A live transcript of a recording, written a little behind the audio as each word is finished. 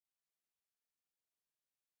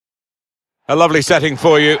A lovely setting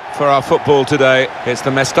for you for our football today. It's the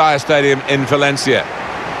Mestalla Stadium in Valencia.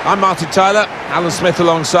 I'm Martin Tyler, Alan Smith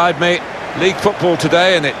alongside me. League football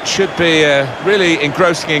today, and it should be a really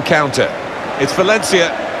engrossing encounter. It's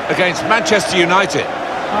Valencia against Manchester United.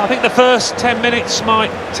 I think the first 10 minutes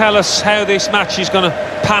might tell us how this match is going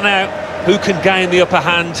to pan out, who can gain the upper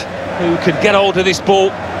hand, who can get hold of this ball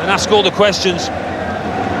and ask all the questions.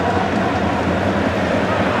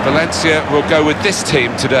 Valencia will go with this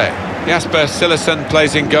team today. Jasper Cillessen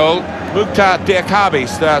plays in goal. Mukhtar Diakabi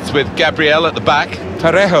starts with Gabriel at the back.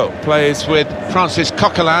 Parejo plays with Francis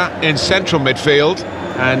Coquelin in central midfield.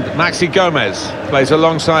 And Maxi Gomez plays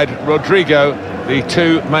alongside Rodrigo, the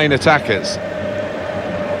two main attackers.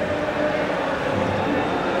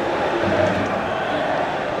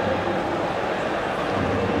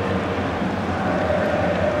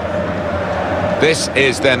 This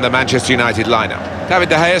is then the Manchester United lineup. David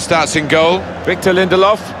De Gea starts in goal. Victor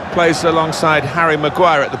Lindelof plays alongside Harry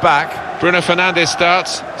Maguire at the back. Bruno Fernandes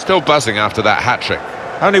starts, still buzzing after that hat-trick.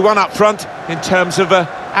 Only one up front in terms of a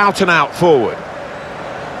out-and-out forward.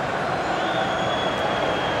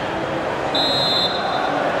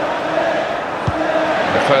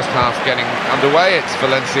 The first half getting underway, it's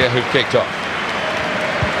Valencia who've kicked off.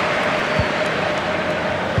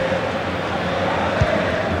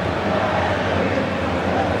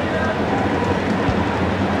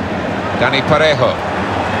 Dani Parejo.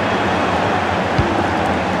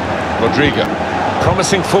 Rodrigo.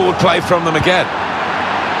 Promising forward play from them again.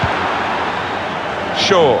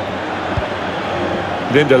 Shaw.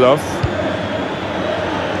 Lindelof.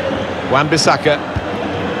 Wan-Bissaka.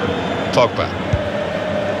 Pogba.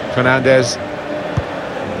 Fernandes.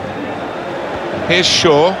 Here's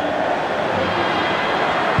Shaw.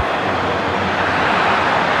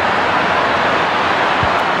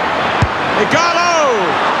 Igalo!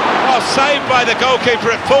 Oh, saved by the goalkeeper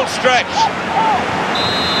at full stretch.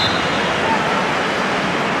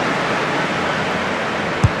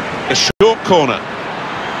 A short corner.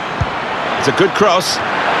 It's a good cross.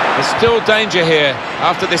 There's still danger here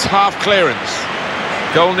after this half clearance.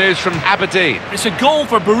 Goal news from Aberdeen. It's a goal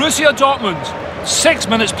for Borussia Dortmund. 6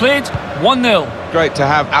 minutes played, 1-0. Great to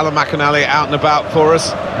have Alan McInally out and about for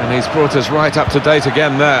us, and he's brought us right up to date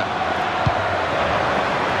again there.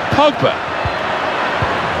 Pogba.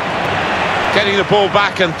 Getting the ball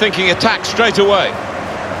back and thinking attack straight away.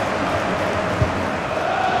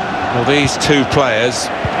 Well, these two players,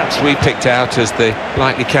 perhaps we picked out as the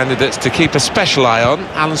likely candidates to keep a special eye on.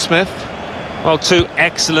 Alan Smith. Well, two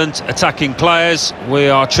excellent attacking players we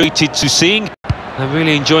are treated to seeing. They're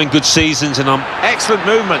really enjoying good seasons, and Excellent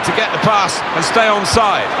movement to get the pass and stay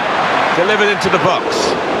onside. Delivered into the box.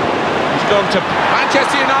 He's gone to...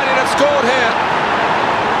 Manchester United have scored here.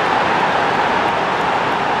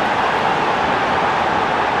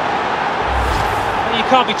 You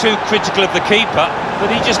can't be too critical of the keeper, but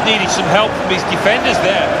he just needed some help from his defenders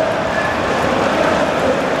there.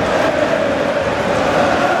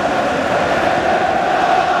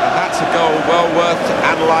 And that's a goal well worth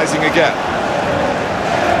analysing again.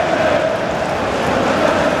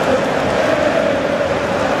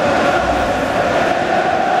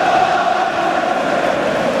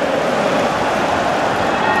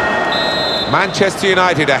 Manchester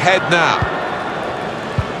United ahead now.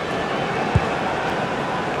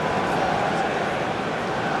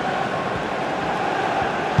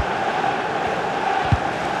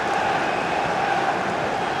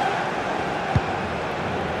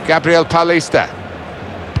 Gabriel Paulista.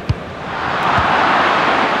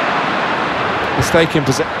 Mistake in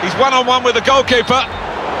possession. He's one-on-one with the goalkeeper.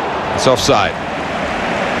 It's offside.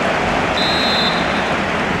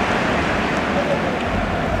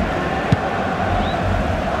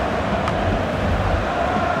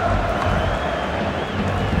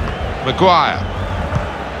 Maguire.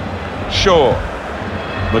 Shaw.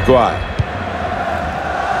 Maguire.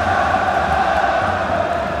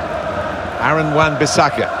 Aaron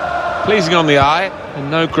Wan-Bissaka. Pleasing on the eye, and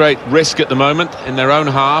no great risk at the moment in their own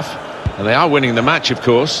half. And they are winning the match, of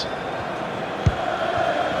course.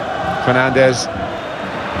 Fernandes.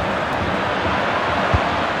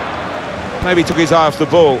 Maybe took his eye off the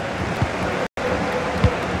ball.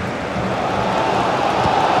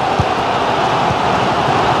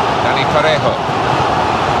 Dani Parejo.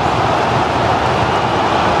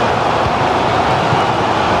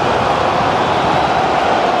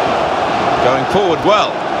 Going forward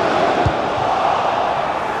well.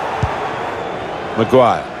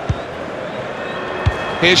 Maguire.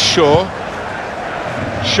 Here's Shaw.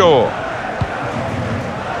 Shaw.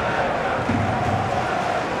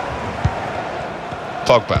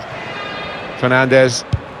 Pogba. Fernandes.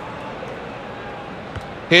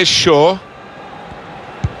 Here's Shaw.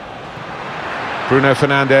 Bruno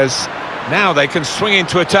Fernandes. Now they can swing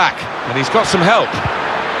into attack, and he's got some help.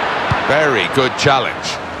 Very good challenge.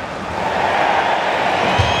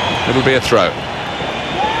 It'll be a throw.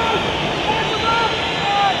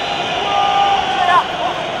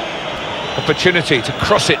 Opportunity to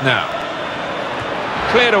cross it now.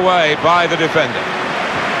 Cleared away by the defender.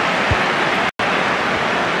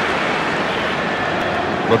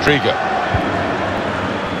 Rodrigo.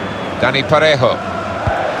 Dani Parejo.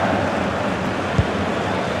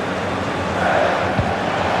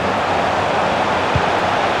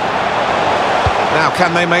 Now,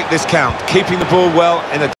 can they make this count? Keeping the ball well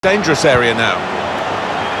in a dangerous area now.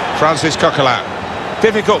 Francis Coquelin.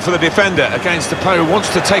 Difficult for the defender against a player who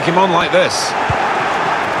wants to take him on like this.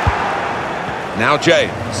 Now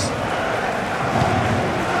James.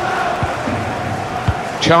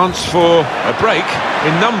 Chance for a break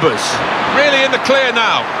in numbers. Really in the clear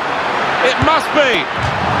now. It must be.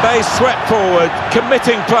 They swept forward,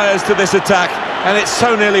 committing players to this attack, and it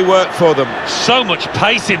so nearly worked for them. So much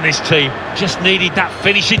pace in this team. Just needed that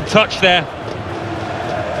finishing touch there.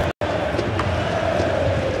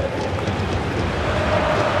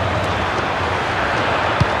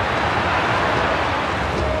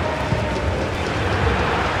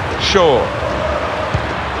 Shaw.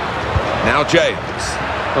 Now James.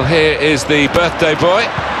 Well, here is the birthday boy.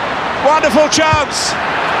 Wonderful chance!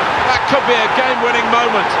 That could be a game-winning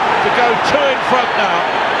moment to go 2 in front now.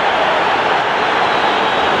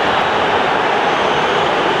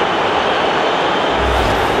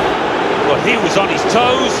 Well, he was on his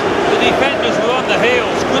toes. The defenders were on the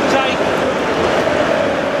heels. Good take.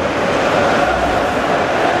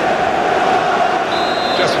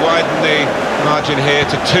 Just widen the margin here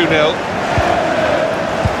to 2-0.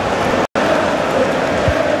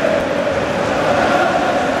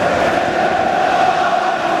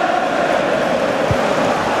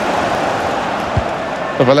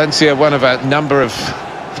 Valencia, one of a number of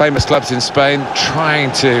famous clubs in Spain,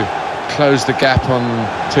 trying to close the gap on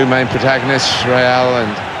two main protagonists, Real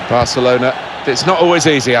and Barcelona. It's not always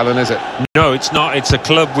easy, Alan, is it? No, it's not. It's a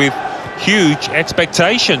club with huge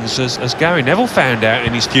expectations, as Gary Neville found out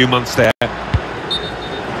in his few months there.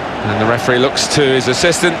 And the referee looks to his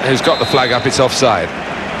assistant, who's got the flag up. It's offside.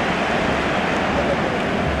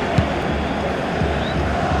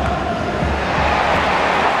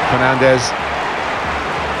 Fernandes.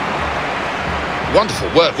 Wonderful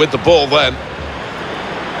work with the ball then.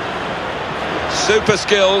 Super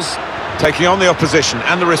skills, taking on the opposition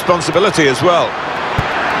and the responsibility as well.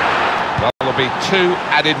 Well, there'll be 2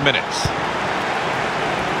 added minutes.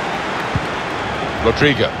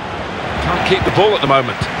 Rodrigo. Can't keep the ball at the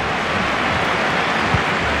moment.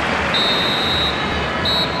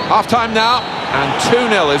 Half-time now, and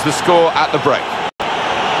 2-0 is the score at the break.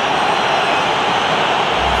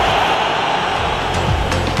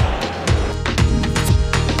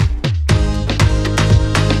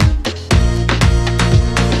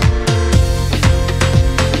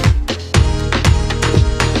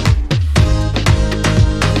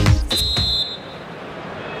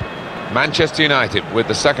 Manchester United with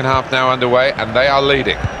the second half now underway, and they are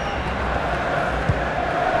leading.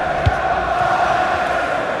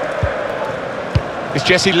 It's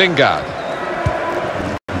Jesse Lingard.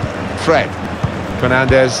 Fred.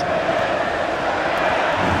 Fernandes.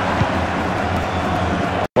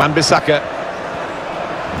 Wan-Bissaka.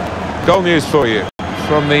 Goal news for you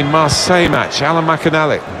from the Marseille match. Alan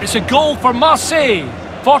McAnally. It's a goal for Marseille.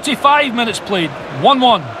 45 minutes played.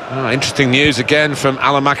 1-1. Oh, interesting news again from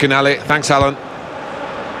Alan McAnally. Thanks, Alan.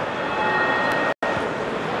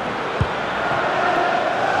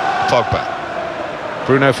 Pogba.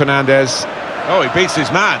 Bruno Fernandes. Oh, he beats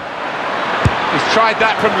his man. He's tried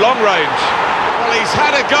that from long range. Well, he's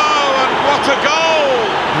had a go, and what a goal!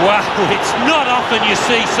 Wow, it's not often you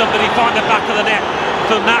see somebody find the back of the net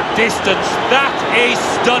from that distance. That is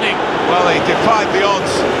stunning. Well, he defied the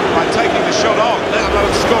odds by taking the shot on, let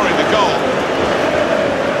alone scoring the goal.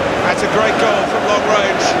 That's a great goal from long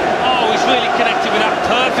range. Oh, he's really connected with that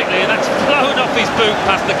perfectly, and that's flown off his boot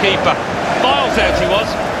past the keeper. Miles out he was.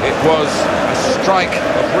 It was a strike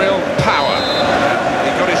of real power, and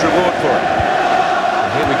he got his reward for it. And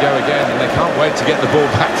here we go again, and they can't wait to get the ball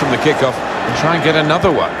back from the kickoff and try and get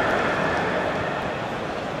another one.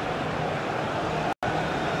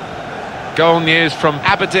 Goal news from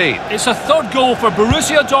Aberdeen. It's a third goal for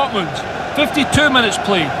Borussia Dortmund. 52 minutes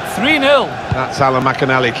played. 3-0. That's Alan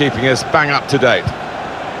McAnally keeping us bang up to date.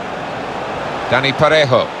 Dani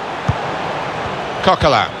Parejo.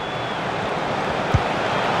 Coquelin.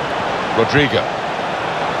 Rodrigo.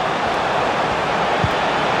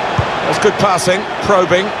 That's good passing,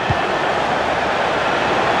 probing.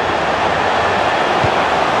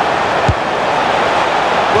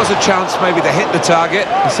 was a chance maybe to hit the target.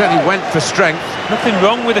 He certainly went for strength. Nothing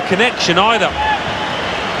wrong with the connection either.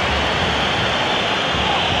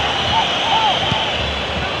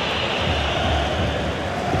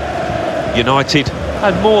 United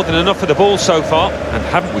had more than enough of the ball so far, and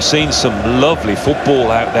haven't we seen some lovely football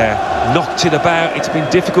out there? Knocked it about. It's been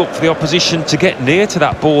difficult for the opposition to get near to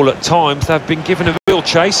that ball at times. They've been given a real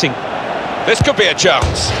chasing. This could be a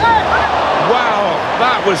chance. Wow,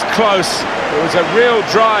 that was close. It was a real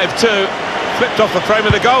drive too. Flipped off the frame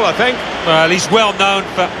of the goal, I think. Well, he's well known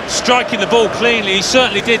for striking the ball cleanly. He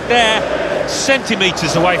certainly did there,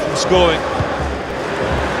 centimetres away from scoring.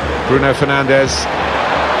 Bruno Fernandes.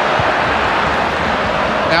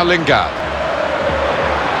 Now Lingard.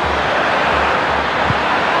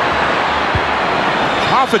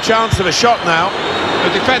 Half a chance of a shot now.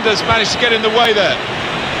 The defenders managed to get in the way there.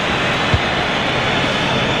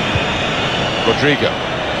 Rodrigo.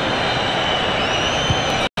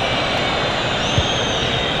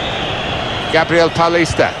 Gabriel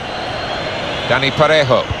Paulista. Dani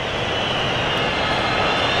Parejo.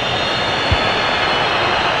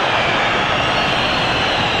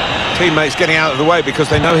 Teammates getting out of the way because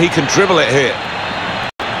they know he can dribble it here.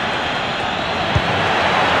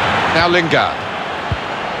 Now Lingard.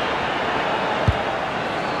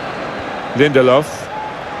 Lindelof.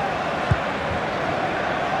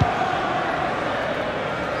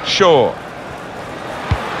 Shaw.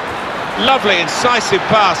 Lovely incisive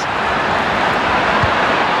pass.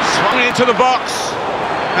 Swung into the box.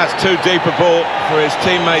 That's too deep a ball for his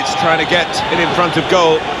teammates trying to get it in front of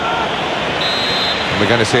goal. And we're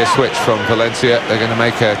going to see a switch from Valencia. They're going to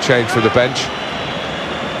make a change for the bench.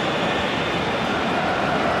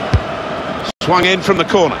 Swung in from the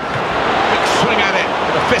corner. Big swing at it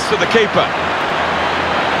with the fist of the keeper.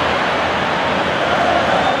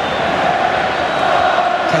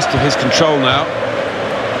 Test of his control now.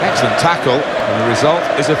 Excellent tackle, and the result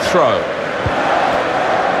is a throw.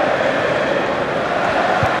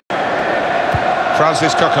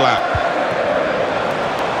 Francis Coquelin.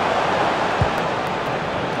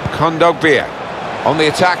 Kondogbia on the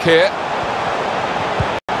attack here.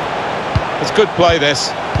 It's good play, this.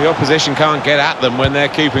 The opposition can't get at them when they're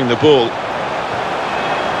keeping the ball.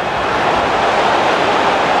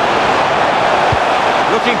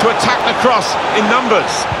 Looking to attack the cross in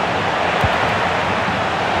numbers.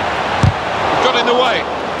 Got in the way.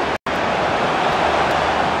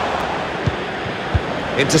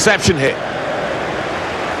 Interception here.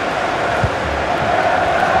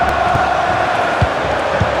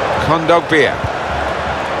 Kondogbia.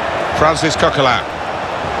 Francis Coquelin.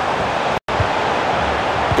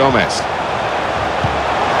 Gomez.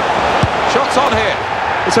 Shots on here.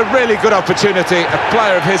 It's a really good opportunity. A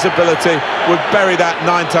player of his ability would bury that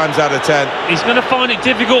 9 times out of 10. He's going to find it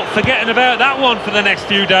difficult forgetting about that one for the next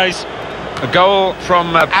few days. A goal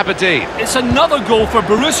from Aberdeen. It's another goal for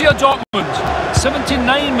Borussia Dortmund.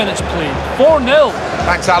 79 minutes played. 4-0.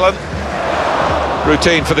 Thanks, Alan.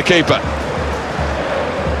 Routine for the keeper.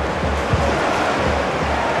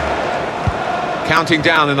 Counting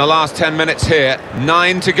down in the last 10 minutes here.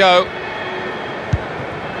 9 to go.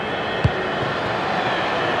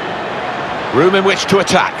 Room in which to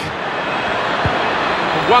attack.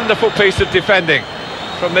 A wonderful piece of defending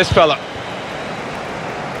from this fella.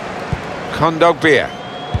 Kondogbia.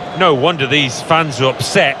 No wonder these fans are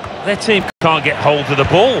upset. Their team can't get hold of the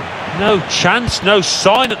ball. No chance, no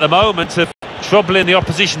sign at the moment of troubling the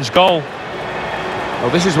opposition's goal. Well,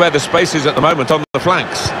 this is where the space is at the moment, on the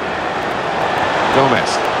flanks.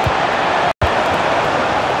 Gomez.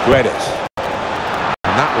 Guedes.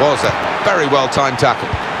 And that was a very well-timed tackle.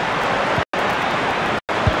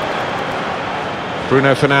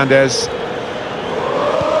 Bruno Fernandes.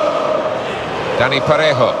 Dani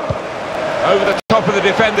Parejo. Over the top of the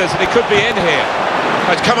defenders, and he could be in here.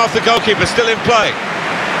 It's come off the goalkeeper, still in play.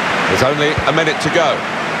 There's only a minute to go.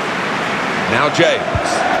 Now James.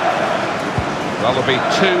 Well, there'll be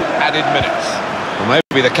 2 added minutes. Well,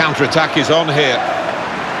 maybe the counter-attack is on here.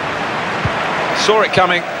 Saw it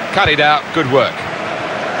coming, cut it out, good work.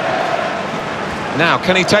 Now,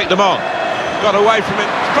 can he take them on? Got away from it,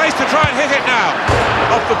 space to try and hit it now.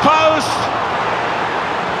 Off the post.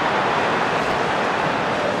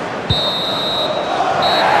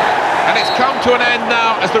 And it's come to an end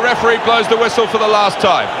now as the referee blows the whistle for the last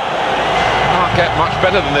time. Can't get much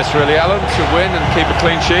better than this, really, Alan, to win and keep a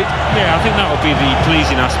clean sheet. Yeah, I think that would be the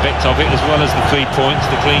pleasing aspect of it, as well as the 3 points,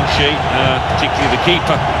 the clean sheet, particularly the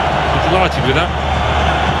keeper. I'm delighted with that.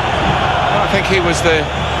 Well, I think he was the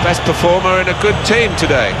best performer in a good team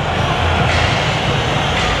today.